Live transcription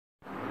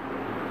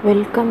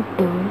Welcome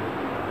to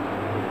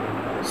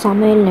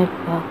சமையல்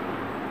network.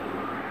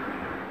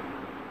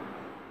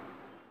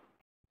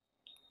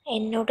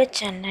 என்னோட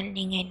channel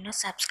நீங்கள் இன்னும்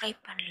சப்ஸ்கிரைப்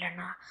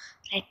பண்ணலன்னா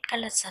ரெட்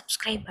கலர்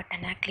சப்ஸ்கிரைப்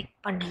பட்டனை கிளிக்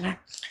பண்ணுங்கள்.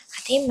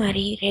 அதே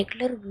மாதிரி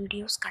ரெகுலர்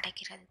வீடியோஸ்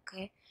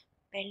கிடைக்கிறதுக்கு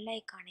பெல்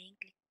ஐக்கானையும்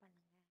கிளிக்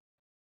பண்ணுங்கள்.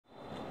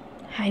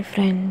 ஹாய்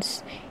ஃப்ரெண்ட்ஸ்,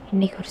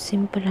 இன்றைக்கி ஒரு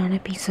சிம்பிளான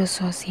பீஸா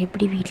சாஸ்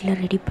எப்படி வீட்டில்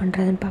ரெடி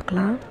பண்ணுறதுன்னு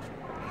பார்க்கலாம்.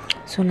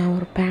 ஸோ நான்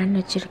ஒரு பேன்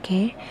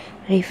வச்சுருக்கேன்.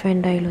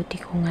 ரீஃபைண்ட் ஆயில்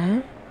ஊற்றிக்கோங்க.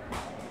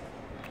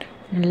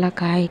 நல்லா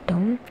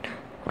காயட்டும்.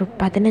 ஒரு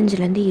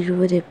 15லேருந்து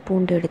 20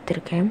 பூண்டு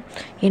எடுத்திருக்கேன்.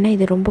 ஏன்னா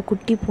இது ரொம்ப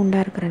குட்டி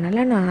பூண்டாக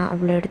இருக்கிறனால நான்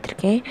அவ்வளோ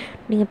எடுத்திருக்கேன்.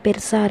 நீங்கள்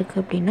பெருசாக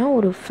இருக்குது அப்படின்னா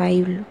ஒரு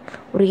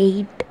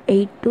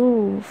 8 to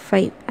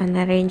 5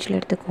 அந்த ரேஞ்சில்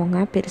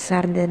எடுத்துக்கோங்க,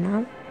 பெருசாக இருந்ததுன்னா.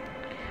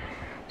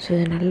 ஸோ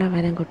இது நல்லா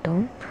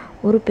வதங்கட்டும்.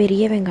 ஒரு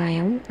பெரிய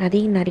வெங்காயம்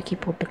அதையும் நறுக்கி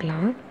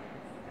போட்டுக்கலாம்.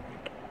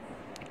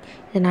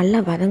 இது நல்லா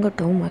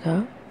வதங்கட்டும்.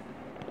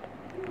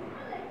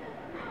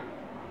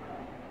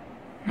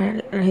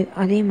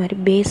 அதே மாதிரி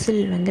பேசில்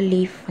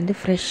லீஃப்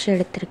ஃப்ரெஷ்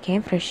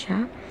எடுத்திருக்கேன்,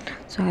 ஃப்ரெஷ்ஷாக.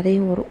 ஸோ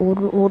அதையும்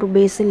ஒரு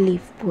பேசில்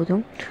லீஃப்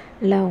போதும்.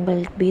 இல்லை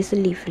உங்களுக்கு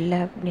பேசில் லீஃப் இல்லை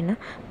அப்படின்னா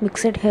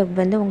மிக்சட்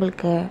ஹெர்ப்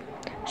உங்களுக்கு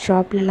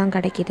ஷாப்லலாம்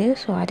கிடைக்கிது.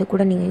 ஸோ அது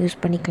கூட நீங்கள்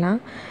யூஸ் பண்ணிக்கலாம்.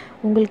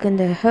 உங்களுக்கு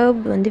அந்த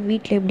ஹெர்ப்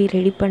வீட்டில் எப்படி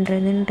ரெடி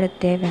பண்ணுறதுன்றது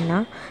தேவைன்னா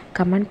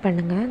கமெண்ட்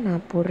பண்ணுங்கள்,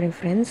 நான் போடுறேன்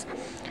ஃப்ரெண்ட்ஸ்.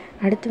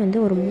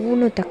 அடுத்து ஒரு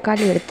 3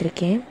 தக்காளி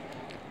எடுத்திருக்கேன்.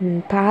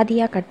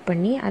 பாதியாக கட்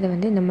பண்ணி அதை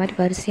இந்த மாதிரி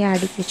வரிசையாக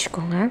அடுக்கி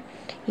வச்சுக்கோங்க.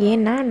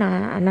 ஏன்னா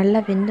நான் நல்லா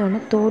வெந்தோடனே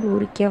தோல்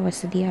உரிக்க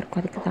வசதியாக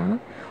இருக்கும், அதுக்கு தான்.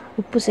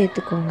 உப்பு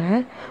சேர்த்துக்கோங்க.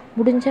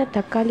 முடிஞ்சால்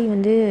தக்காளி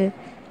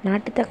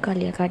நாட்டு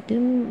தக்காளியை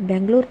காட்டிலும்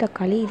பெங்களூர்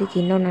தக்காளி இதுக்கு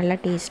இன்னும் நல்லா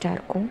டேஸ்ட்டாக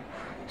இருக்கும்.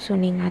 ஸோ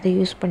நீங்கள் அதை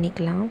யூஸ்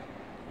பண்ணிக்கலாம்.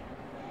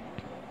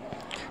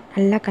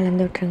 நல்லா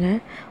கலந்து விட்டுருங்க.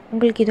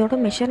 உங்களுக்கு இதோட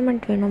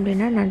மெஷர்மெண்ட் வேணும்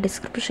அப்படின்னா நான்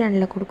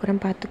டிஸ்கிரிப்ஷனில்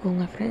கொடுக்குறேன்,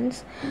 பார்த்துக்கோங்க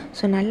ஃப்ரெண்ட்ஸ்.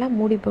 ஸோ நல்லா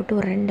மூடி போட்டு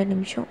ஒரு 2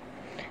 நிமிஷம்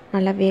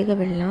நல்லா வேக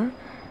விடலாம்.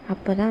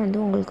 அப்போ தான்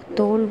உங்களுக்கு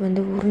தோல்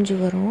உறிஞ்சி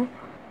வரும்.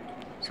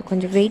 ஸோ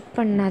கொஞ்சம் வெயிட்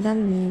பண்ணால்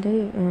தான்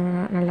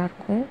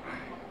நல்லாயிருக்கும்.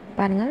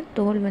 பாருங்கள்,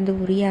 தோல்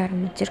உரிய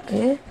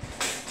ஆரம்பிச்சிருக்கு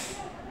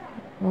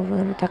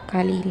ஒவ்வொரு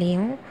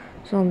தக்காளியிலையும்.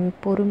 ஸோ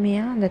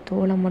பொறுமையாக அந்த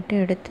தோலை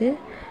மட்டும் எடுத்து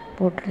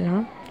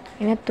போட்டுடலாம்.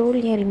 ஏன்னா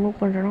தோல் ஏன்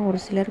ரிமூவ் பண்ணுறோன்னா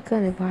ஒரு சிலருக்கு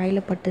அது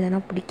வாயில்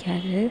பட்டுதுன்னா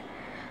பிடிக்காது.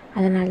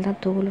 அதனால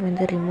தான் தோல்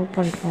ரிமூவ்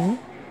பண்ணுறோம்.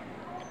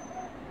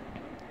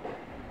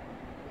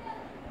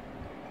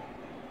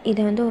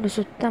 இதை ஒரு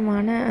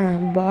சுத்தமான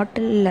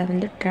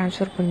பாட்டிலில்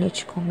ட்ரான்ஸ்ஃபர் பண்ணி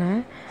வச்சுக்கோங்க.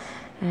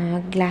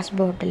 கிளாஸ்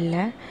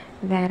பாட்டிலில்,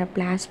 வேறு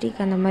பிளாஸ்டிக்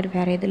அந்த மாதிரி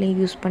வேறு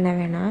எதுலேயும் யூஸ் பண்ண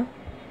வேணாம்.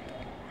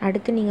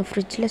 அடுத்து நீங்கள்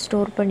ஃப்ரிட்ஜில்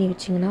ஸ்டோர் பண்ணி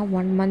வச்சிங்கன்னா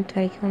 1 month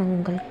வரைக்கும்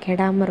உங்களுக்கு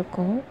கெடாமல்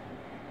இருக்கும்.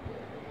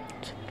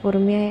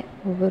 பொறுமையாக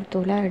ஒவ்வொரு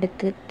தோலாக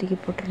எடுத்து தூக்கி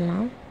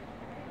போட்டுடலாம்.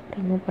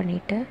 ரிமூவ்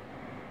பண்ணிவிட்டு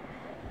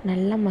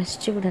நல்லா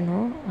மசிச்சு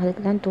விடணும்.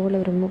 அதுக்கு தான்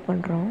தோலை ரிமூவ்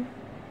பண்ணுறோம்.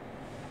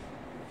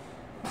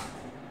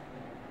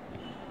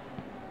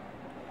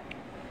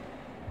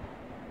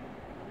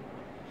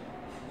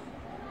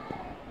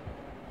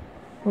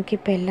 ஓகே,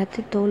 இப்போ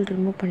எல்லாத்தையும் தோல்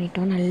ரிமூவ்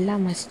பண்ணிட்டோம். நல்லா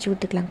மசிச்சு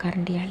விட்டுக்கலாம்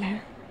கரண்டியால்.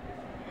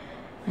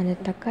 அந்த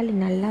தக்காளி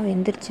நல்லா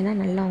வெந்துருச்சுன்னா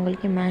நல்லா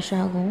உங்களுக்கே மேஷ்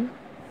ஆகும்.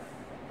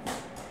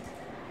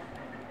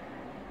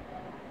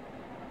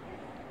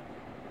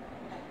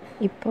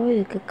 இப்போது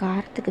இதுக்கு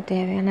காரத்துக்கு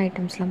தேவையான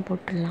ஐட்டம்ஸ்லாம்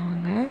போட்டுடலாம்.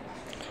 வாங்க,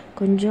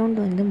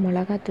 கொஞ்சோண்டு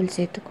மிளகாத்தூள்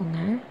சேர்த்துக்கோங்க.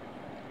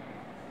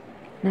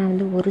 நான்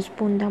 1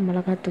 ஸ்பூன் தான்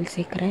மிளகாத்தூள்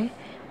சேர்க்குறேன்.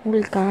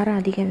 உங்களுக்கு காரம்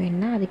அதிகம்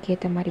வேணுன்னா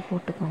அதுக்கேற்ற மாதிரி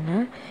போட்டுக்கோங்க.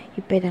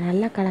 இப்போ இதை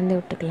நல்லா கலந்து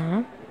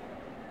விட்டுக்கலாம்.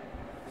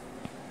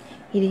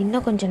 இது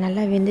இன்னும் கொஞ்சம்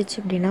நல்லா வெந்துச்சு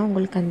அப்படின்னா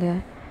உங்களுக்கு அந்த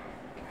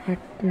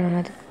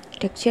அது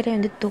டெக்ஸ்சரே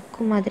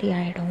தொக்கு மாதிரி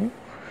ஆகிடும்.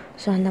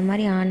 ஸோ அந்த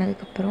மாதிரி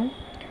ஆனதுக்கப்புறம்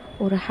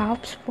ஒரு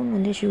 1/2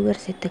 ஸ்பூன் சுகர்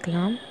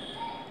சேர்த்துக்கலாம்.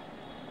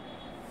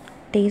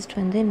 டேஸ்ட்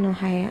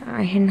இன்னும்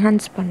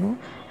என்ஹான்ஸ் பண்ணும்.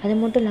 அது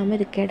மட்டும் இல்லாமல்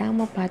இது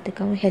கெடாமல்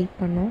பார்த்துக்கவும் ஹெல்ப்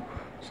பண்ணும்.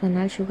 ஸோ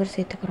அதனால் சுகர்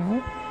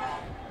சேர்த்துக்கிறோம்.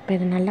 இப்போ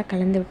இதை நல்லா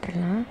கலந்து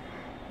விட்டுடலாம்.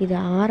 இது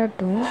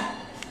ஆறட்டும்.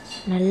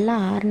 நல்லா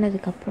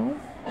ஆறுனதுக்கப்புறம்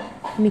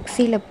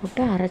மிக்சியில்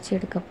போட்டு அரைச்சி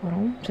எடுக்க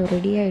போகிறோம். ஸோ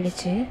ரெடி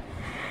ஆகிடுச்சு.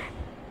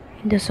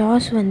 இந்த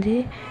சாஸ்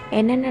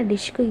என்னென்ன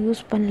டிஷ்க்கு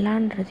யூஸ்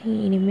பண்ணலான்றது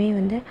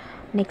இனிமேல்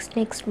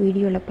நெக்ஸ்ட்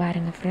வீடியோவில்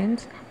பாருங்கள்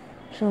ஃப்ரெண்ட்ஸ்.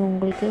 ஸோ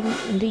உங்களுக்கு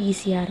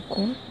ஈஸியாக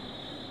இருக்கும்.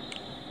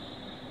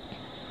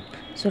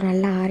 ஸோ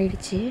நல்லா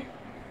ஆறிடுச்சு.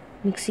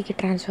 மிக்சிக்கு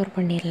ட்ரான்ஸ்ஃபர்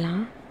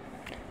பண்ணிடலாம்.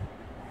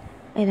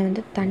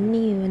 இதை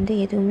தண்ணி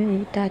எதுவுமே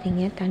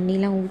ஊற்றாதீங்க.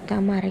 தண்ணிலாம்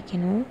ஊற்றாமல்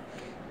அரைக்கணும்.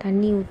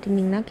 தண்ணி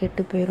ஊற்றினீங்கன்னா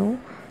கெட்டு போயிடும்.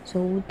 ஸோ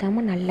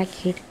ஊற்றாமல் நல்லா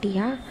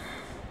கெட்டியாக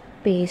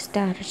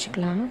பேஸ்ட்டாக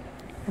அரைச்சிக்கலாம்.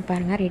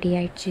 பாருங்கள், ரெடி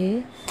ஆயிடுச்சு.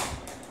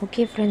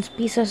 ஓகே ஃப்ரெண்ட்ஸ்,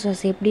 பீஸா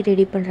சாஸ் எப்படி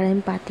ரெடி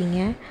பண்ணுறதுன்னு பார்த்தீங்க.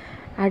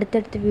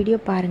 அடுத்தடுத்த வீடியோ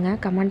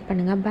பாருங்கள், கமெண்ட்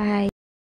பண்ணுங்கள். பாய்.